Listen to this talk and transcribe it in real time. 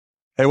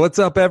Hey, what's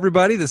up,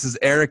 everybody? This is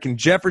Eric and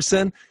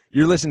Jefferson.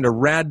 You're listening to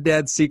Rad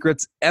Dad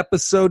Secrets,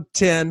 Episode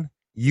 10.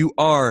 You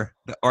are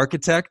the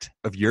architect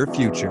of your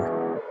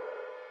future.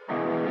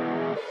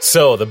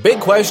 So the big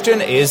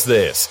question is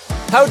this.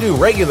 How do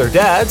regular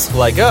dads,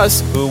 like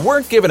us, who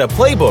weren't given a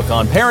playbook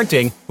on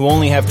parenting, who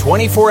only have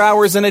 24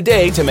 hours in a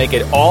day to make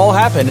it all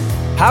happen,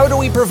 how do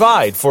we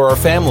provide for our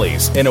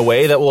families in a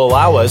way that will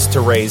allow us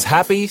to raise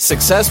happy,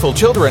 successful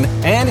children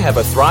and have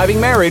a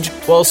thriving marriage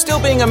while still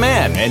being a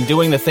man and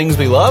doing the things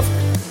we love?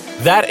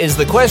 That is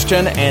the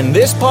question, and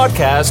this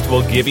podcast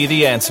will give you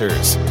the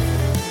answers.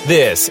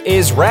 This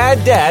is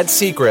Rad Dad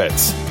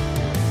Secrets.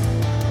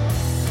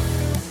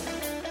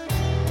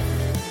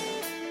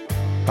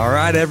 All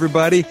right,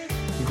 everybody.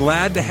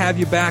 Glad to have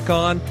you back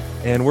on,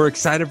 and we're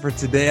excited for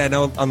today. I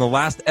know on the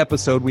last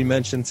episode we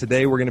mentioned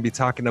today we're going to be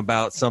talking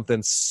about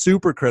something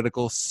super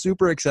critical,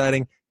 super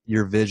exciting,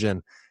 your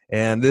vision.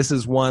 And this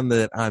is one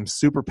that I'm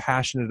super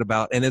passionate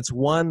about, and it's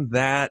one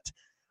that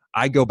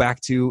I go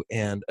back to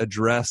and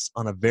address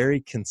on a very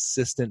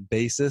consistent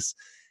basis.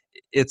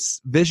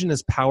 Its vision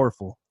is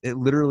powerful. It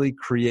literally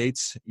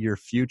creates your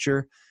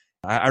future.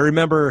 I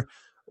remember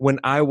when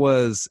I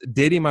was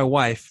dating my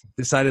wife,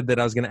 decided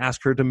that I was going to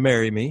ask her to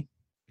marry me.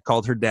 I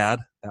called her dad.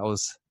 That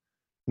was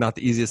not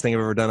the easiest thing I've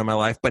ever done in my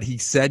life, but he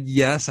said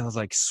yes. I was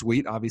like,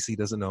 sweet. Obviously, he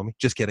doesn't know me.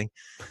 Just kidding.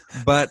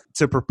 But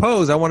to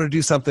propose, I want to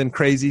do something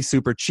crazy,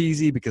 super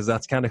cheesy, because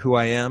that's kind of who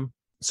I am.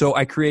 So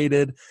I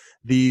created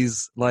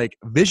these like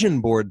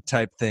vision board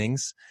type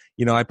things.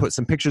 You know, I put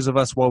some pictures of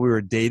us while we were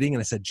dating,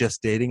 and I said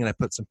just dating, and I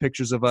put some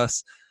pictures of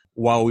us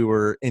while we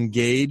were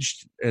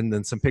engaged, and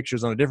then some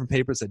pictures on a different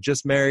paper that said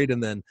just married,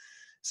 and then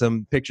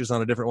some pictures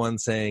on a different one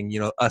saying, you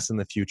know, us in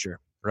the future,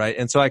 right?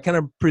 And so I kind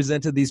of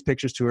presented these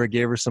pictures to her,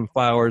 gave her some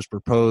flowers,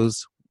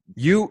 proposed.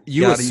 You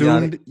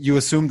assumed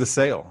the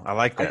sale. I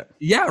like that.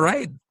 Yeah,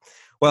 right.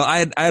 Well,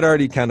 I had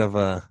already kind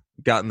of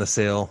gotten the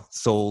sale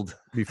sold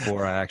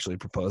before I actually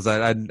proposed.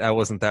 I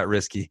wasn't that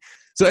risky.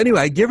 So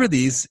anyway, I give her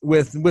these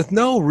with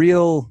no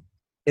real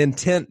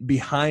intent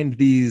behind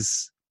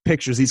these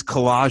pictures, these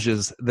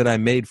collages that I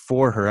made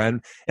for her.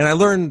 And I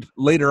learned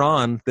later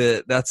on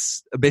that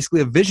that's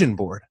basically a vision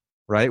board,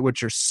 right?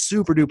 Which are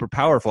super duper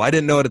powerful. I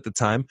didn't know it at the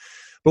time.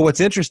 But what's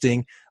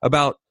interesting,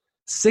 about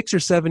 6 or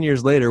 7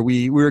 years later,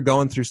 we were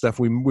going through stuff.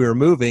 We were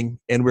moving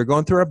and we were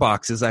going through our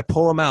boxes. I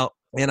pull them out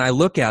and I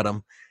look at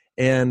them.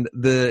 And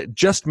the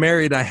just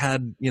married, I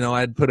had, you know,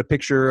 I'd put a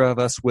picture of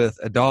us with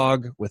a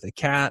dog, with a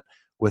cat,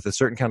 with a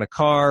certain kind of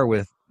car,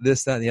 with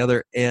this, that, and the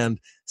other. And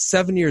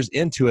 7 years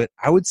into it,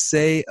 I would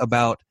say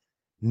about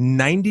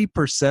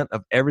 90%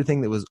 of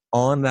everything that was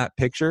on that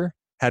picture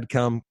had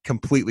come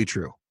completely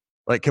true.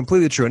 Like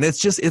completely true. And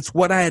it's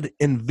what I had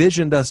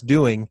envisioned us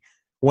doing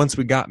once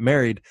we got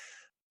married.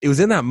 It was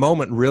in that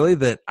moment really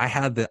that I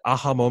had the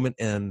aha moment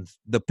and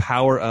the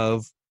power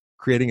of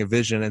creating a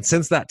vision. And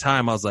since that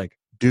time, I was like,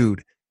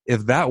 dude,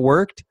 if that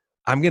worked,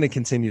 I'm going to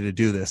continue to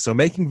do this. So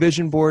making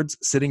vision boards,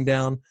 sitting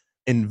down,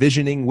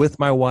 envisioning with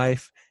my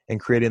wife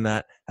and creating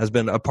that has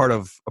been a part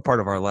of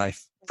our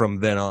life from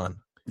then on.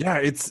 Yeah,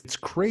 it's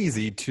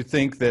crazy to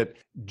think that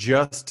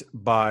just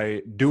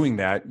by doing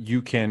that,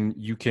 you can,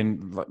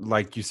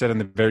 like you said in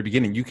the very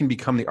beginning, you can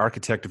become the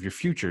architect of your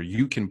future.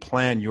 You can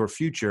plan your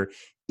future,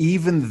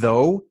 even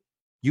though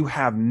you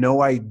have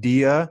no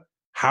idea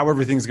how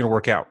everything's going to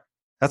work out.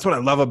 That's what I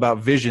love about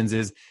visions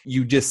is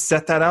you just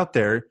set that out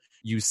there.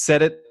 You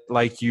set it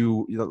like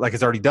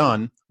it's already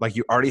done, like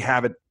you already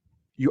have it.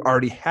 You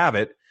already have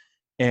it.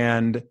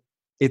 And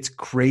it's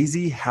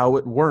crazy how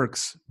it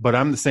works, but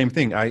I'm the same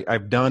thing.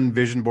 I've done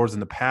vision boards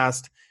in the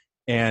past,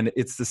 and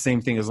it's the same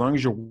thing. As long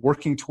as you're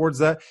working towards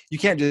that, you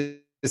can't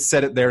just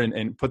set it there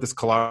and put this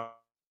collage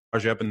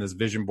up in this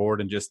vision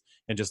board and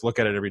just look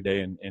at it every day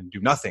and do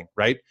nothing,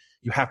 right?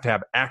 You have to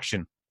have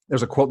action.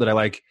 There's a quote that I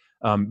like,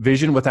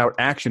 vision without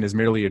action is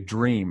merely a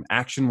dream.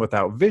 Action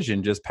without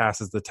vision just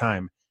passes the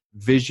time.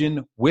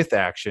 Vision with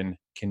action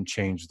can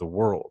change the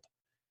world.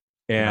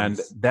 And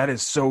nice. That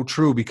is so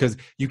true because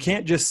you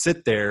can't just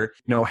sit there,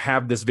 you know,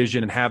 have this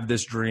vision and have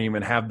this dream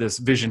and have this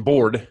vision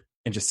board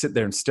and just sit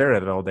there and stare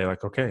at it all day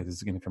like, okay, this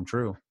is going to come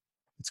true.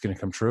 It's going to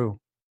come true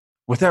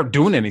without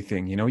doing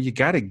anything. You know, you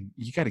got to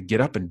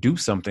get up and do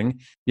something.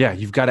 Yeah,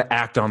 you've got to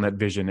act on that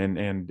vision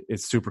and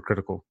it's super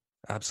critical.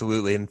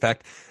 Absolutely. In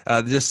fact,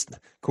 just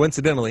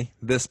coincidentally,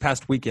 this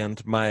past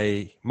weekend,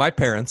 my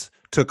parents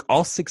took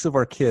all 6 of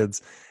our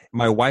kids.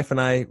 My wife and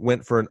I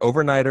went for an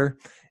overnighter,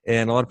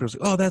 and a lot of people say,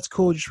 oh, that's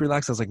cool, just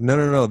relax. I was like,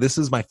 no. This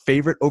is my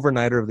favorite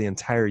overnighter of the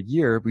entire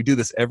year. We do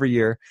this every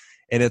year,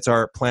 and it's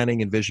our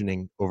planning and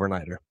visioning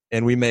overnighter.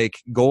 And we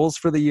make goals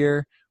for the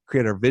year,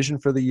 create our vision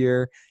for the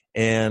year,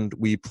 and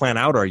we plan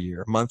out our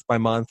year, month by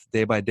month,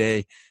 day by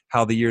day,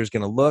 how the year is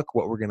going to look,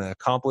 what we're going to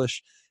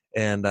accomplish.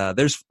 And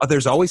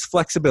there's always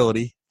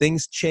flexibility.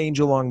 Things change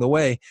along the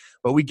way,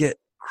 but we get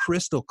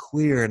crystal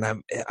clear, and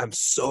I'm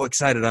so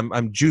excited.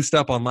 I'm juiced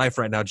up on life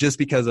right now just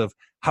because of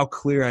how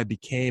clear I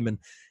became. And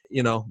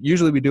you know,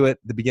 usually we do it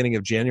the beginning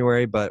of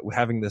January, but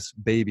having this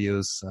baby, it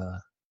was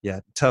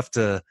tough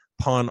to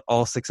pawn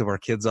all 6 of our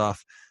kids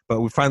off.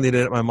 But we finally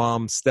did it. My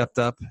mom stepped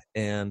up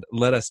and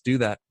let us do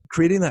that.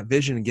 Creating that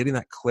vision and getting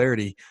that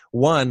clarity.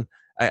 One,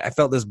 I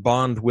felt this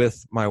bond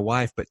with my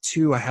wife, but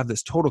 2, I have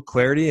this total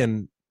clarity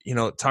and,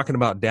 talking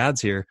about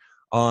dads here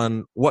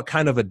on what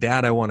kind of a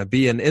dad I want to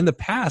be. And in the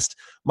past,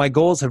 my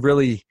goals have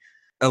really,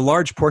 a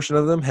large portion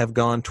of them have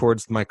gone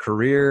towards my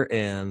career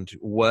and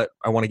what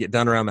I want to get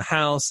done around the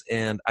house.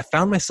 And I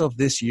found myself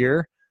this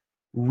year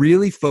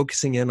really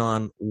focusing in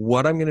on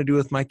what I'm going to do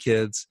with my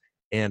kids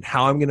and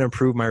how I'm going to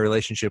improve my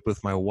relationship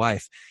with my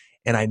wife.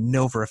 And I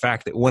know for a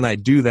fact that when I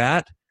do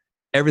that,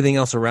 everything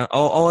else around,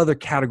 all other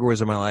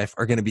categories of my life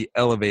are going to be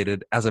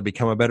elevated as I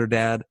become a better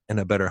dad and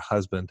a better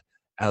husband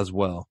as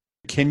well.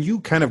 Can you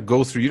kind of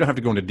go through, you don't have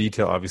to go into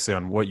detail, obviously,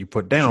 on what you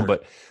put down, Sure.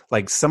 but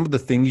like some of the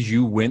things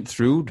you went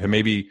through to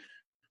maybe,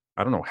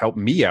 I don't know, help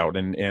me out.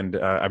 And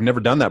I've never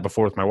done that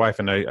before with my wife.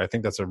 And I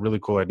think that's a really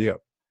cool idea.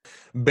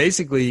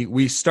 Basically,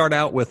 we start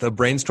out with a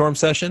brainstorm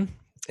session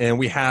and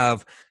we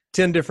have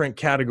 10 different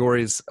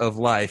categories of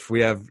life.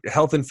 We have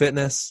health and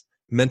fitness,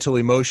 mental,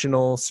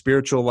 emotional,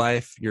 spiritual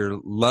life, your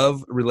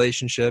love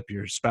relationship,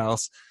 your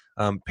spouse,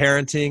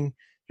 parenting,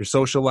 your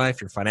social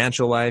life, your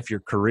financial life, your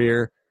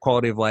career,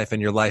 quality of life,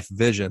 and your life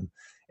vision.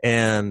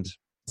 And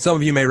some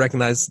of you may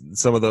recognize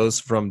some of those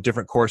from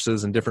different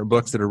courses and different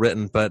books that are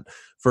written. But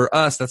for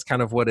us, that's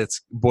kind of what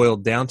it's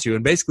boiled down to.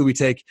 And basically, we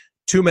take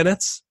 2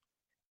 minutes.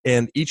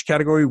 And each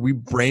category, we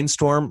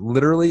brainstorm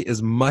literally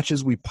as much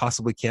as we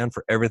possibly can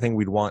for everything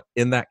we'd want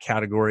in that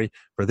category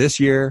for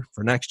this year,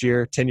 for next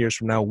year, 10 years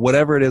from now,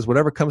 whatever it is,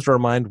 whatever comes to our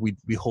mind, we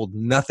hold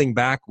nothing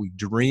back. We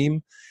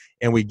dream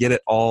and we get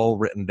it all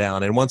written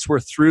down. And once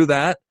we're through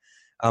that,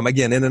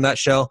 again, in a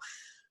nutshell,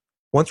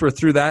 once we're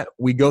through that,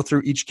 we go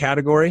through each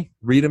category,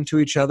 read them to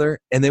each other,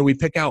 and then we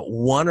pick out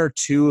 1 or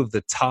 2 of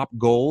the top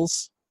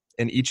goals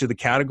in each of the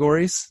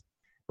categories,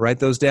 write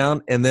those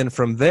down. And then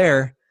from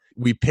there,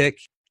 we pick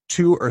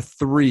 2 or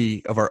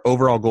 3 of our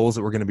overall goals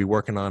that we're going to be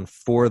working on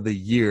for the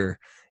year.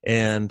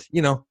 And,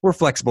 we're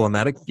flexible in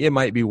that. It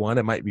might be 1,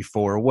 it might be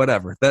 4,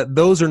 whatever.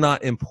 Those are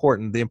not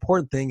important. The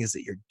important thing is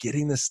that you're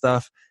getting this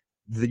stuff,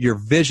 your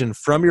vision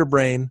from your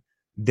brain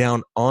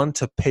down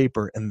onto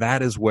paper. And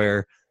that is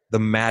where the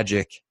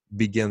magic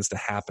begins to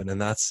happen.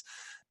 And that's,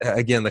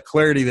 again, the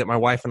clarity that my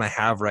wife and I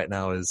have right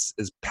now is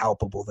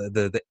palpable,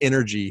 the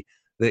energy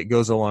that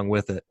goes along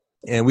with it.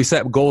 And we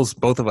set goals,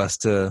 both of us,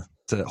 to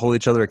hold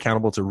each other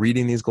accountable to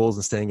reading these goals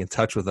and staying in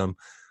touch with them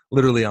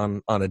literally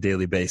on a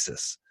daily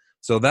basis.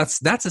 So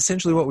that's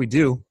essentially what we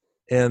do.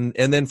 And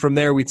then from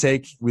there we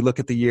look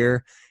at the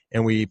year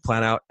and we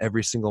plan out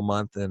every single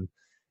month. And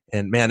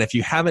man, if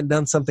you haven't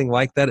done something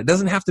like that, it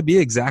doesn't have to be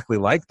exactly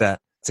like that.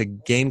 To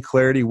gain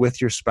clarity with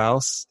your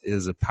spouse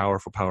is a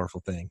powerful, powerful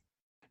thing.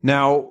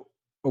 Now,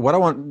 what I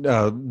want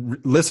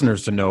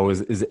listeners to know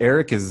is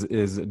Eric is,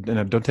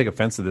 and don't take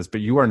offense to this, but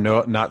you are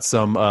not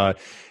some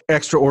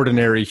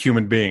extraordinary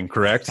human being,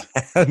 correct?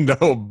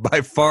 No,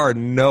 by far,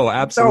 no,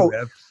 absolutely.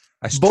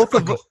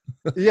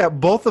 No,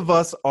 both of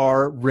us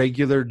are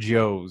regular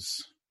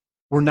Joes.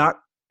 We're not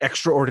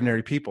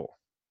extraordinary people,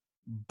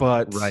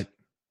 but right.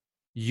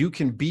 You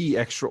can be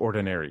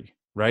extraordinary,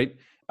 right?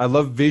 I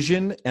love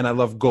vision and I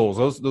love goals.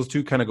 Those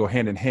 2 kind of go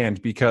hand in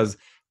hand because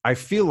I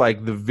feel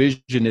like the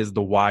vision is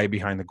the why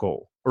behind the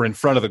goal or in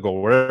front of the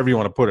goal, wherever you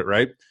want to put it,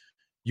 right?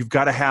 You've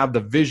got to have the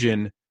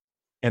vision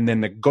and then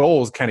the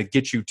goals kind of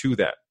get you to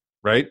that,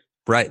 right?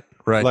 Right.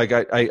 Like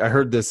I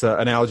heard this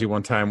analogy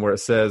one time where it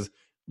says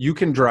you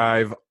can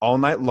drive all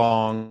night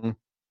long.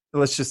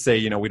 Let's just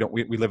say,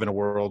 we live in a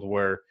world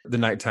where the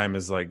nighttime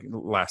is like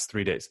last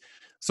 3 days.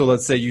 So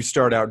let's say you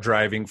start out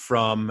driving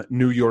from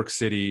New York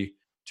City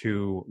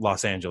to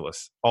Los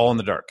Angeles, all in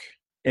the dark.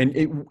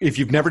 And if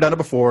you've never done it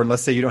before, and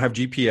let's say you don't have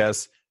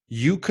GPS,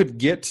 you could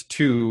get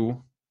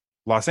to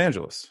Los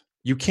Angeles.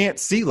 You can't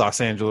see Los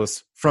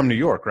Angeles from New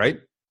York, right?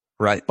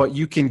 Right. But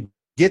you can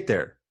get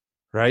there,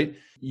 right?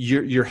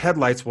 Your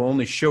headlights will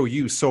only show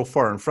you so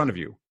far in front of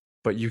you,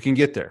 but you can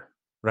get there,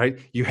 right?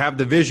 You have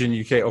the vision.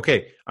 You say,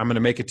 okay, I'm going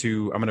to make it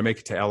to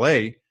LA.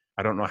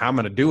 I don't know how I'm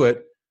going to do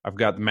it. I've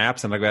got the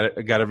maps and I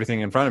got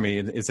everything in front of me.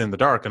 It's in the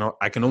dark and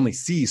I can only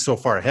see so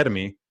far ahead of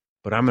me,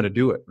 but I'm going to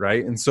do it,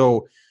 right? And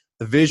so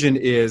the vision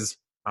is,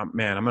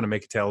 man, I'm going to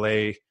make it to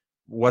LA.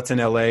 What's in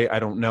LA? I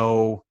don't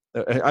know.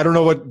 I don't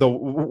know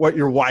what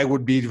your why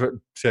would be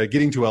to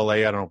getting to LA.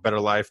 I don't know, better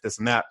life, this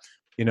and that.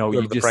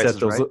 You just set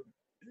those.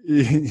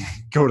 Right.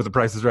 Go to the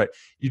prices right.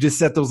 You just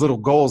set those little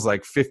goals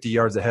like 50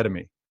 yards ahead of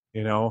me.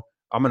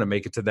 I'm going to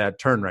make it to that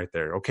turn right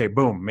there. Okay,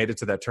 boom, made it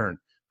to that turn.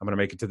 I'm going to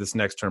make it to this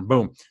next turn.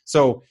 Boom.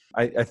 So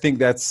I think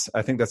that's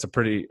a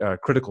pretty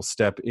critical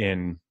step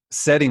in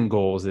setting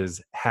goals,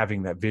 is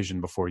having that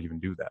vision before you even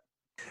do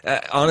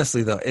that.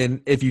 Honestly, though,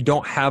 and if you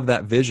don't have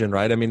that vision,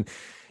 right? I mean,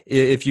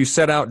 if you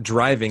set out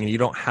driving and you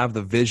don't have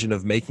the vision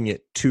of making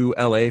it to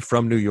LA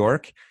from New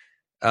York,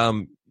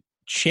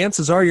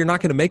 chances are you're not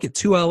going to make it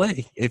to LA.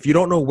 If you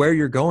don't know where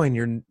you're going,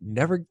 you're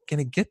never going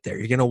to get there.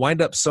 You're going to wind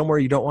up somewhere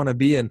you don't want to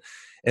be in.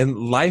 And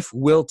life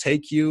will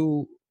take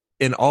you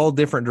in all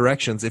different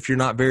directions if you're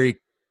not very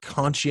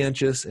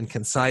conscientious and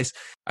concise.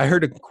 I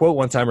heard a quote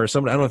one time or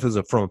something, I don't know if it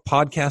was from a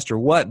podcast or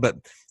what, but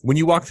when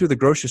you walk through the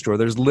grocery store,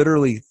 there's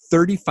literally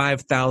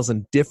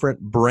 35,000 different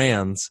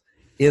brands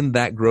in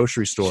that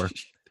grocery store,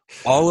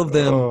 all of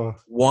them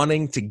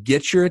wanting to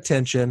get your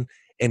attention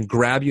and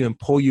grab you and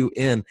pull you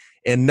in.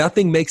 And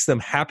nothing makes them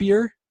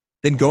happier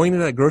than going to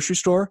that grocery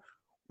store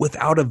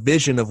without a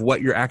vision of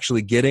what you're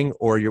actually getting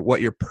or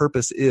what your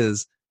purpose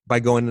is by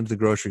going into the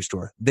grocery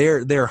store.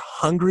 They're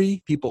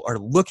hungry. People are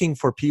looking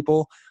for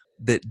people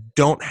that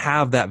don't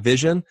have that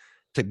vision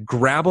to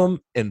grab them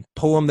and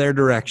pull them their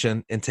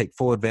direction and take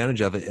full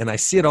advantage of it. And I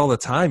see it all the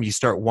time. You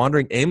start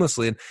wandering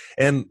aimlessly.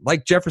 And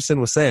like Jefferson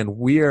was saying,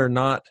 we are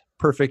not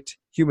perfect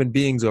human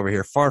beings over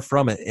here, far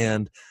from it.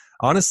 And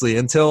honestly,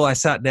 until I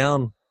sat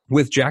down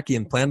with Jackie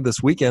and planned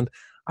this weekend,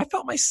 I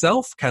felt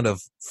myself kind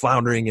of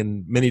floundering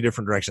in many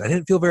different directions. I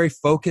didn't feel very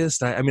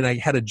focused. I mean, I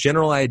had a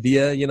general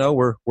idea,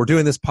 we're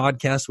doing this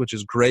podcast, which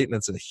is great, and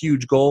it's a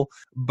huge goal.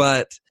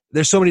 But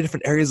there's so many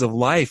different areas of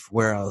life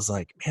where I was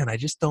like, man, I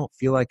just don't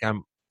feel like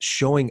I'm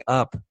showing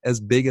up as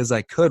big as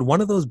I could.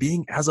 One of those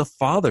being as a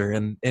father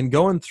and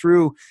going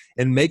through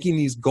and making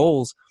these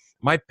goals.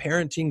 My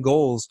parenting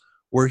goals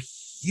were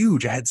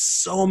huge. I had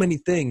so many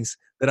things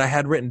that I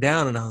had written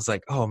down, and I was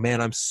like, oh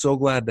man, I'm so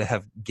glad to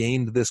have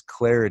gained this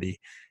clarity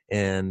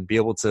and be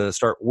able to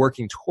start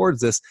working towards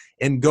this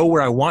and go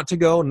where I want to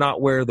go, not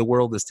where the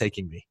world is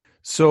taking me.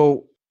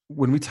 So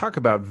when we talk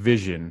about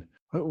vision,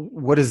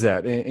 what is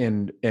that?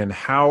 And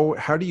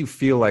how do you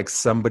feel like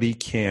somebody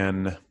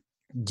can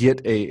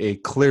get a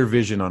clear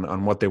vision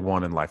on what they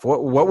want in life?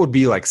 What would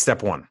be like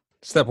step one?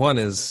 Step one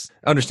is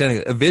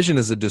understanding a vision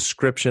is a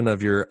description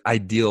of your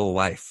ideal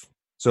life.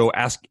 So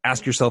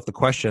ask yourself the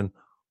question,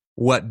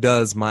 what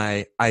does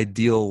my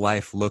ideal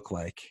life look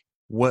like?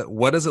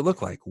 What does it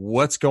look like?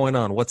 What's going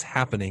on? What's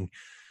happening?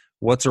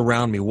 What's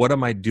around me? What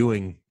am I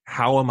doing?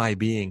 How am I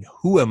being?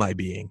 Who am I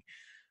being?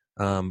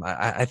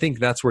 I think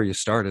that's where you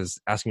start,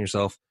 is asking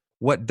yourself,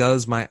 what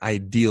does my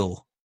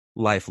ideal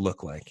life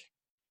look like?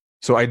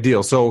 So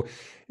ideal. So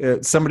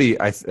somebody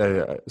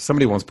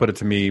once put it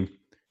to me,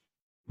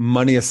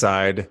 money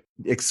aside,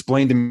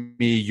 explain to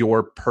me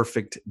your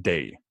perfect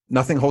day.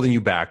 Nothing holding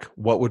you back.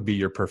 What would be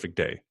your perfect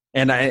day?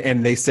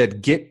 And they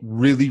said, get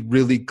really,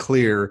 really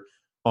clear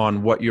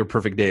on what your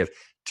perfect day is,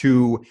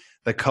 to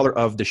the color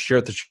of the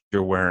shirt that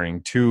you're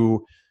wearing,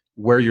 to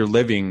where you're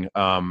living,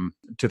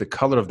 to the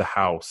color of the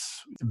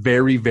house.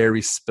 Very,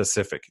 very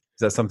specific. Is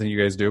that something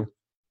you guys do?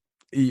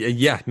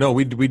 Yeah, no,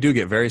 we do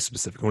get very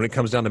specific when it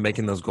comes down to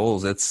making those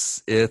goals.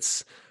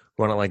 It's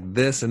going on like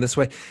this and this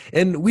way,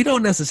 and we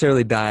don't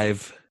necessarily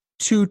dive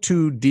too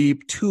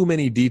deep, too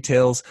many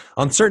details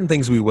on certain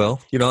things. We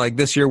will, like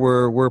this year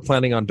we're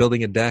planning on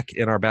building a deck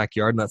in our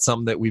backyard, and that's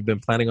something that we've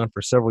been planning on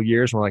for several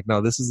years. We're like,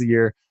 no, this is the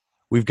year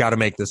we've got to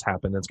make this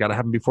happen. It's got to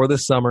happen before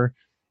this summer.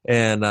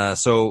 And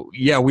so,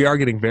 yeah, we are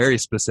getting very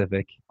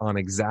specific on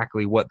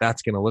exactly what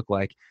that's going to look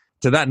like.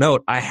 To that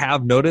note, I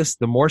have noticed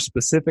the more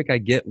specific I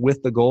get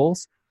with the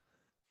goals,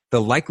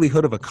 the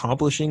likelihood of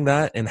accomplishing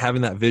that and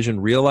having that vision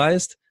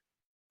realized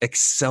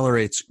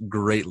accelerates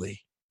greatly.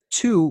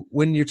 Two,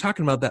 when you're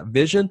talking about that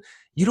vision,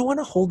 you don't want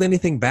to hold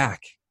anything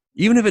back.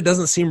 Even if it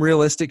doesn't seem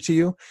realistic to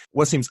you,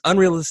 what seems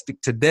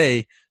unrealistic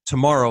today,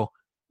 tomorrow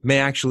may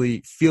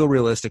actually feel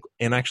realistic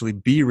and actually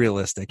be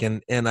realistic.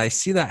 And I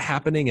see that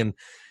happening, and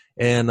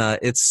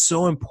it's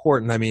so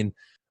important. I mean,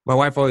 my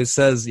wife always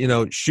says,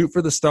 shoot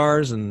for the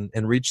stars and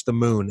reach the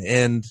moon.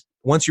 And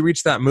once you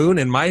reach that moon,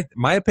 in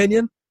my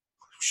opinion,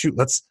 shoot,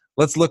 let's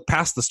look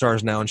past the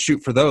stars now and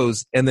shoot for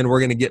those, and then we're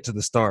going to get to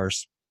the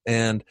stars.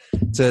 And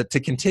to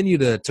continue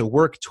to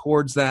work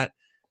towards that,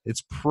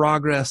 it's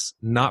progress,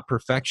 not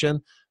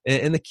perfection.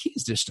 And the key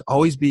is just to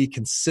always be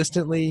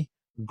consistently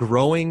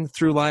growing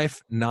through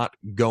life, not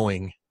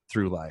going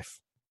through life.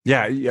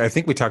 Yeah, I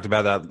think we talked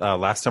about that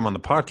last time on the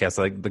podcast,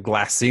 like the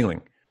glass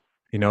ceiling.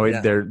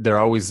 There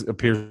always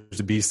appears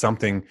to be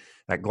something,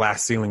 that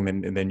glass ceiling,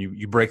 and then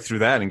you break through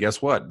that, and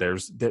guess what?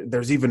 There's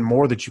even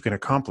more that you can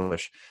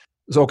accomplish.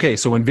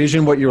 So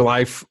envision what your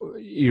life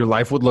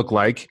would look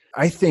like.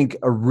 I think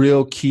a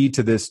real key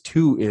to this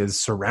too is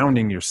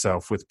surrounding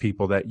yourself with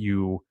people that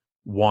you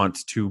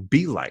want to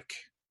be like.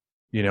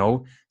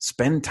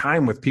 Spend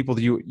time with people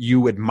that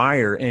you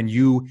admire, and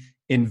you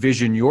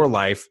envision your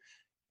life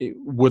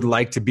would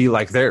like to be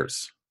like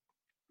theirs.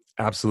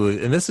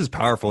 Absolutely. And this is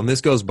powerful, and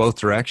this goes both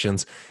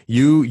directions.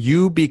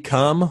 You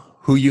become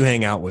who you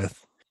hang out with.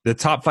 The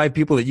top 5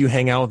 people that you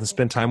hang out with and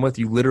spend time with,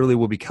 you literally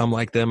will become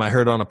like them. I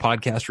heard on a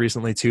podcast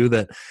recently too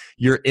that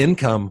your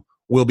income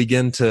will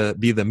begin to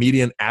be the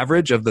median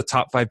average of the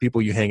top 5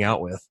 people you hang out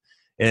with.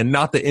 And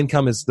not that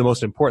income is the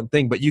most important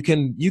thing, but you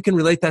can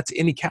relate that to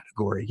any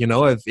category.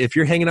 If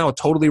you're hanging out with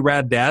totally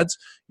rad dads,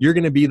 you're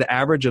going to be the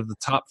average of the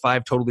top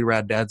 5 totally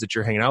rad dads that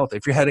you're hanging out with.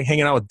 If you're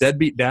hanging out with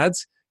deadbeat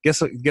dads,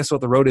 guess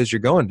what the road is you're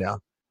going down?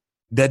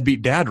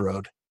 Deadbeat dad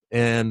road.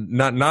 And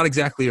not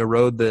exactly a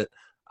road that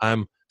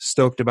I'm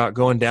stoked about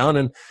going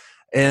down.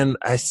 And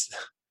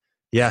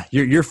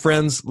your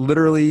friends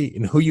literally,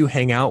 and who you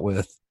hang out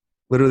with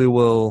literally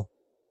will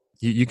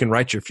you can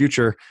write your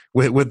future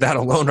with that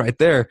alone right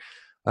there.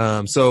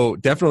 So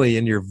definitely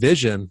in your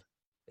vision,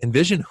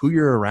 envision who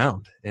you're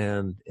around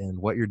and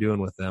what you're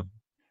doing with them.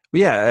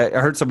 Well, yeah, I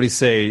heard somebody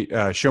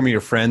say, show me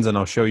your friends and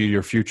I'll show you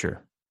your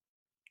future.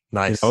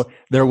 Nice.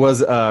 There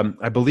was,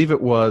 I believe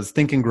it was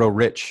Think and Grow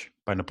Rich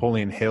by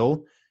Napoleon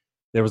Hill.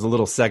 There was a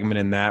little segment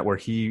in that where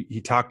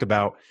he talked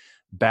about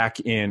back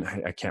in,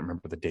 I can't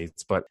remember the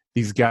dates, but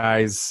these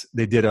guys,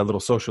 they did a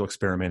little social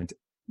experiment.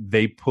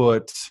 They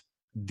put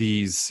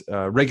these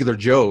regular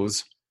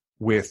Joes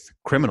with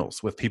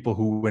criminals, with people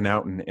who went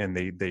out and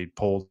they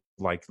pulled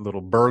like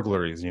little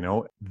burglaries,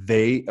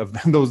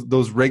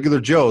 those regular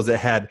Joes that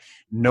had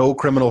no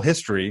criminal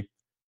history,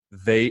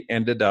 they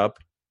ended up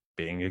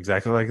being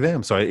exactly like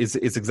them. So it's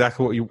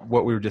exactly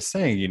what we were just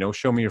saying,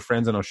 show me your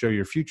friends and I'll show you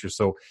your future.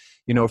 So,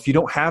 if you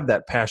don't have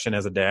that passion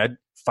as a dad,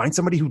 find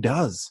somebody who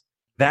does.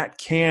 That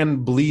can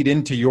bleed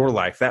into your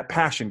life. That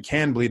passion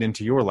can bleed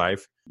into your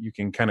life. You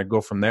can kind of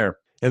go from there.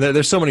 And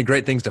there's so many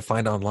great things to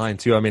find online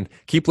too. I mean,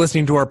 keep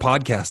listening to our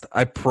podcast.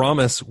 I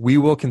promise we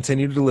will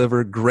continue to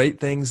deliver great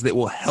things that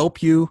will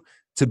help you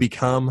to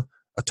become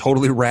a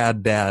totally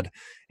rad dad.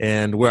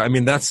 And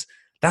that's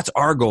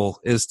our goal,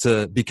 is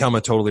to become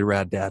a totally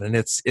rad dad. And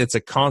it's a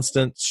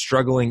constant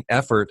struggling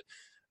effort.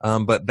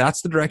 But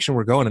that's the direction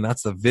we're going. And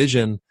that's the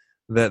vision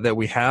that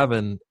we have.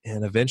 And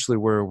eventually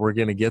we're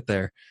going to get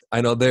there.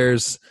 I know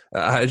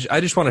I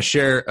just want to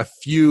share a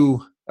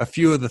few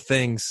of the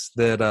things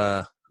that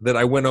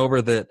I went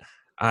over that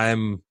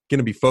I'm going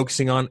to be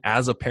focusing on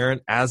as a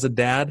parent, as a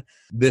dad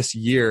this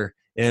year.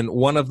 And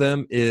one of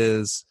them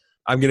is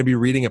I'm going to be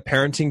reading a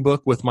parenting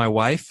book with my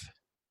wife.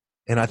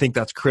 And I think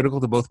that's critical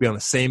to both be on the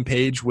same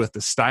page with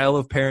the style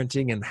of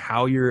parenting and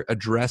how you're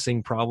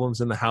addressing problems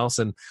in the house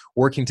and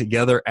working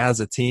together as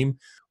a team.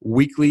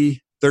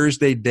 Weekly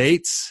Thursday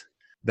dates.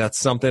 That's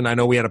something, I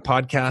know we had a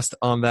podcast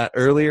on that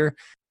earlier.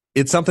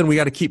 It's something we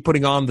got to keep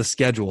putting on the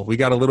schedule. We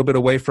got a little bit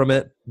away from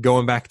it,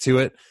 going back to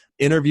it.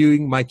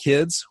 Interviewing my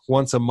kids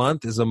once a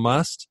month is a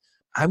must.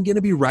 I'm going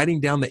to be writing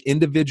down the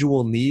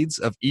individual needs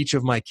of each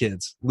of my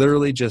kids,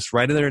 literally just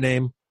writing their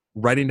name,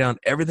 writing down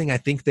everything I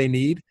think they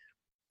need,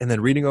 and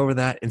then reading over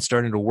that and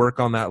starting to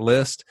work on that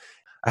list.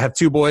 I have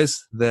 2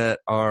 boys that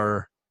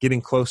are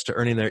getting close to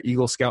earning their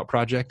Eagle Scout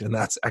project, and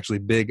that's actually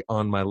big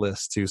on my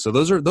list too. So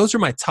those are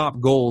my top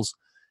goals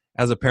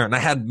as a parent. And I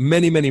had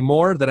many, many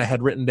more that I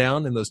had written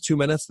down in those 2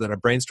 minutes that I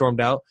brainstormed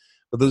out.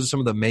 But those are some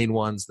of the main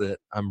ones that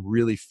I'm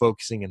really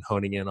focusing and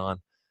honing in on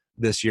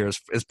this year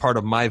as part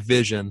of my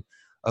vision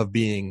of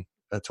being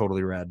a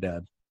totally rad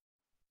dad.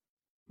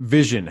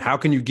 Vision. How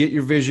can you get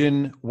your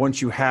vision?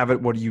 Once you have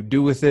it, what do you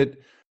do with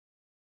it?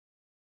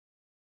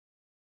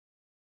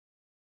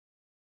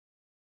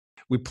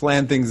 We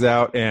plan things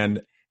out,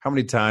 and how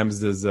many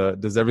times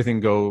does everything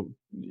go,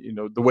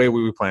 the way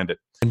we planned it?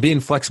 And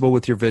being flexible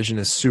with your vision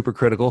is super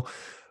critical,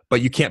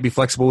 but you can't be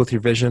flexible with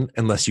your vision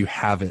unless you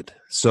have it.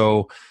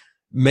 So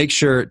make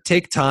sure,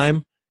 take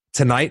time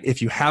tonight,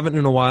 if you haven't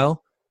in a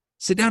while,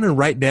 sit down and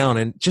write down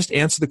and just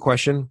answer the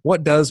question,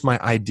 what does my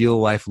ideal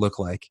life look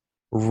like?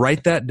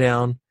 Write that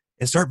down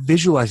and start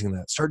visualizing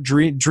that. Start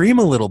dream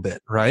a little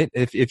bit, right?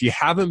 If you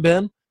haven't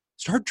been,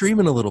 start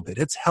dreaming a little bit.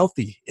 It's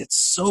healthy. It's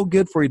so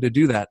good for you to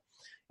do that.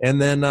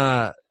 And then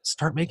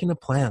start making a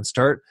plan.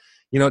 Start,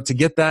 to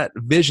get that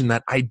vision,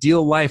 that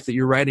ideal life that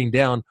you're writing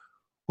down.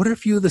 What are a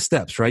few of the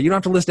steps, right? You don't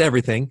have to list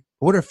everything.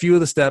 What are a few of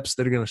the steps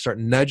that are going to start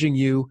nudging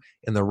you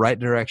in the right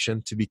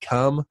direction to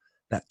become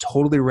that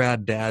totally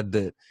rad dad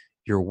that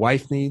your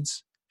wife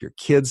needs, your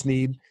kids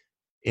need,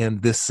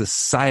 and this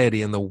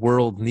society and the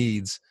world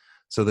needs,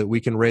 so that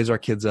we can raise our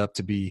kids up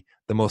to be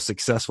the most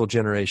successful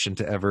generation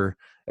to ever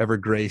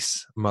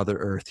grace Mother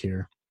Earth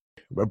here.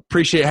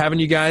 Appreciate having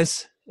you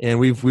guys. And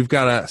we've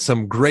got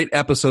some great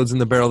episodes in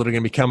the barrel that are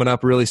going to be coming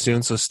up really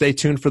soon. So stay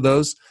tuned for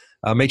those.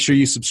 Make sure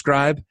you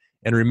subscribe.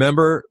 And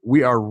remember,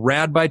 we are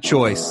rad by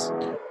choice,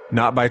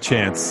 not by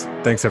chance.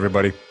 Thanks,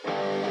 everybody.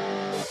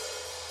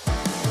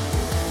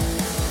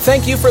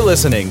 Thank you for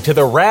listening to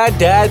the Rad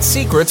Dad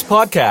Secrets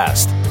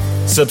podcast.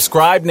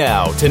 Subscribe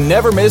now to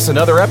never miss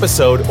another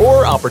episode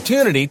or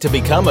opportunity to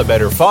become a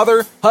better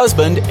father,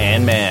 husband,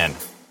 and man.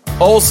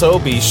 Also,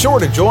 be sure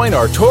to join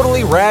our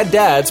Totally Rad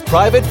Dads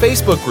private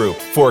Facebook group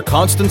for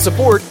constant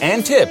support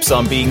and tips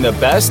on being the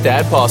best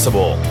dad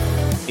possible.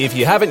 If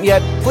you haven't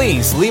yet,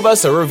 please leave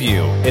us a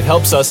review. It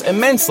helps us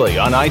immensely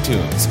on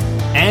iTunes.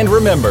 And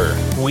remember,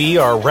 we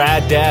are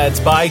Rad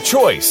Dads by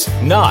choice,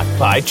 not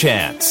by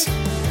chance.